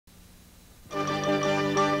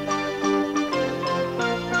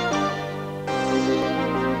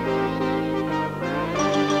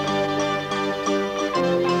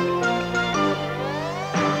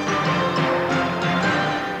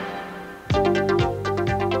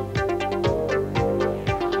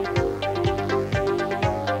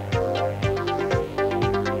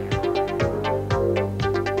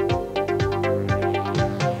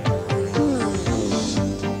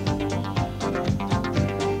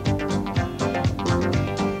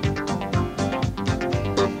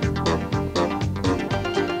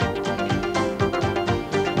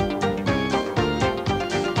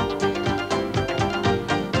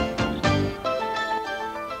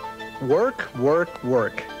work,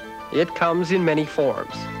 work. It comes in many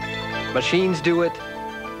forms. Machines do it,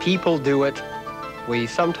 people do it. We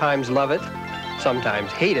sometimes love it,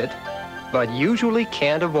 sometimes hate it, but usually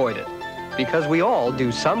can't avoid it, because we all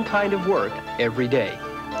do some kind of work every day.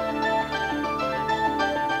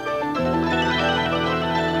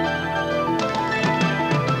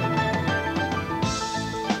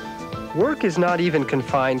 Work is not even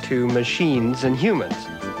confined to machines and humans.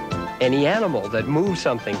 Any animal that moves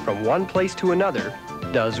something from one place to another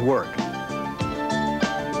does work.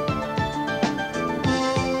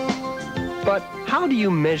 But how do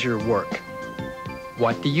you measure work?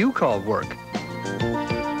 What do you call work?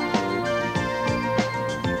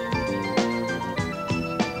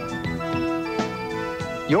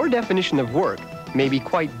 Your definition of work may be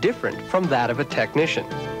quite different from that of a technician.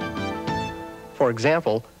 For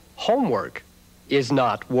example, homework is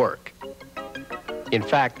not work. In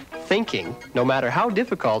fact, thinking, no matter how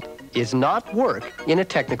difficult, is not work in a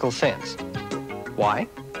technical sense. Why?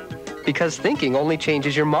 Because thinking only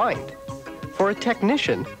changes your mind. For a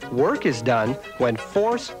technician, work is done when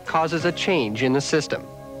force causes a change in the system.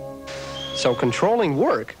 So controlling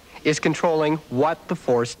work is controlling what the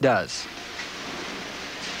force does.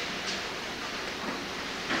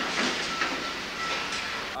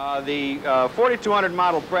 The 4200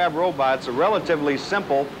 model Prab robot's a relatively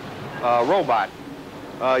simple robot.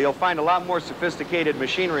 You'll find a lot more sophisticated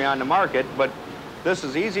machinery on the market, but this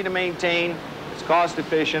is easy to maintain, it's cost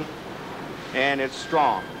efficient, and it's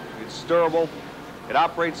strong. It's durable. It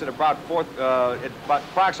operates at about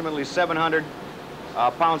approximately 700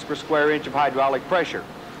 pounds per square inch of hydraulic pressure.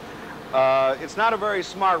 It's not a very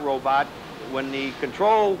smart robot. When the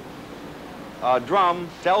control drum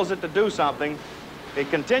tells it to do something, it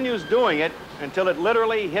continues doing it until it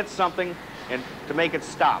literally hits something and to make it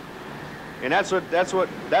stop. And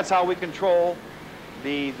that's how we control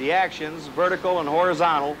the actions, vertical and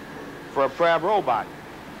horizontal, for a Prab robot.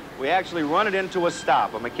 We actually run it into a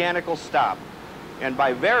stop, a mechanical stop. And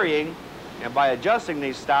by varying and by adjusting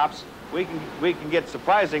these stops, we can get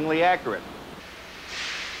surprisingly accurate.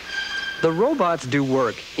 The robots do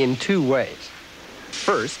work in two ways.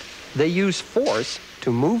 First, they use force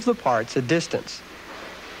to move the parts a distance.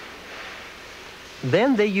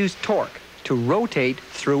 Then they use torque to rotate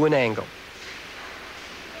through an angle.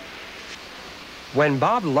 When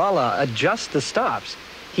Bob Lala adjusts the stops,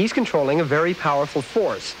 he's controlling a very powerful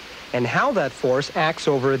force and how that force acts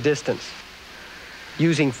over a distance.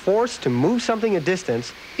 Using force to move something a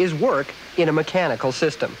distance is work in a mechanical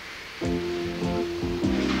system.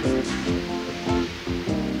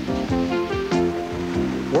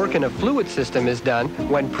 Work in a fluid system is done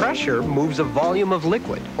when pressure moves a volume of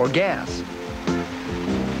liquid or gas.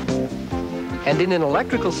 And in an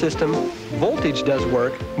electrical system, voltage does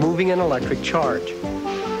work moving an electric charge.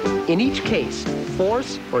 In each case,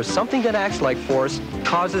 force or something that acts like force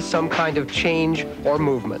causes some kind of change or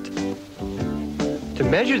movement. To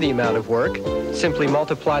measure the amount of work, simply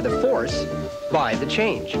multiply the force by the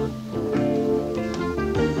change.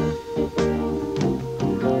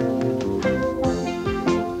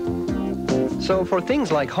 So for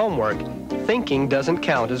things like homework, thinking doesn't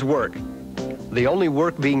count as work. The only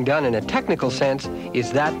work being done in a technical sense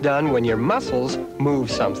is that done when your muscles move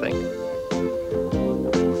something.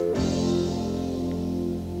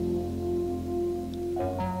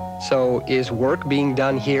 So is work being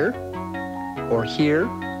done here, or here,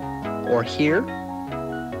 or here?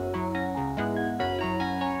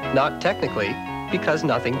 Not technically, because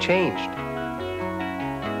nothing changed.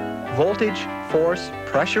 Voltage, force,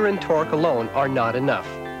 pressure, and torque alone are not enough.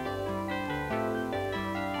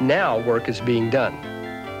 Now work is being done.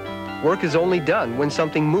 Work is only done when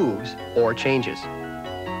something moves or changes.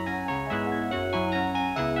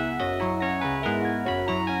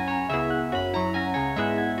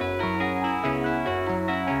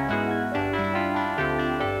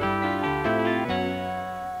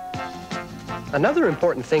 Another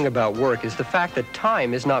important thing about work is the fact that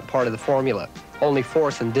time is not part of the formula, only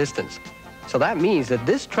force and distance. So that means that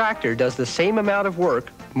this tractor does the same amount of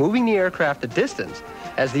work moving the aircraft a distance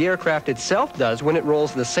as the aircraft itself does when it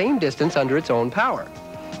rolls the same distance under its own power.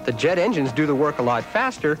 The jet engines do the work a lot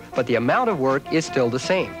faster, but the amount of work is still the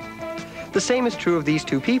same. The same is true of these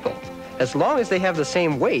two people. As long as they have the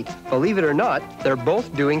same weight, believe it or not, they're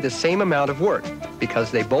both doing the same amount of work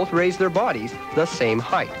because they both raise their bodies the same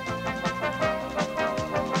height.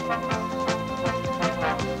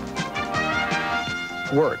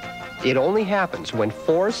 Work. It only happens when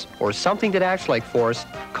force or something that acts like force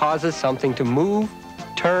causes something to move,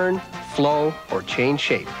 turn, flow, or change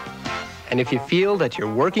shape. And if you feel that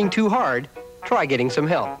you're working too hard, try getting some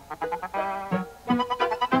help.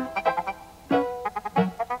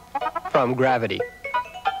 from gravity.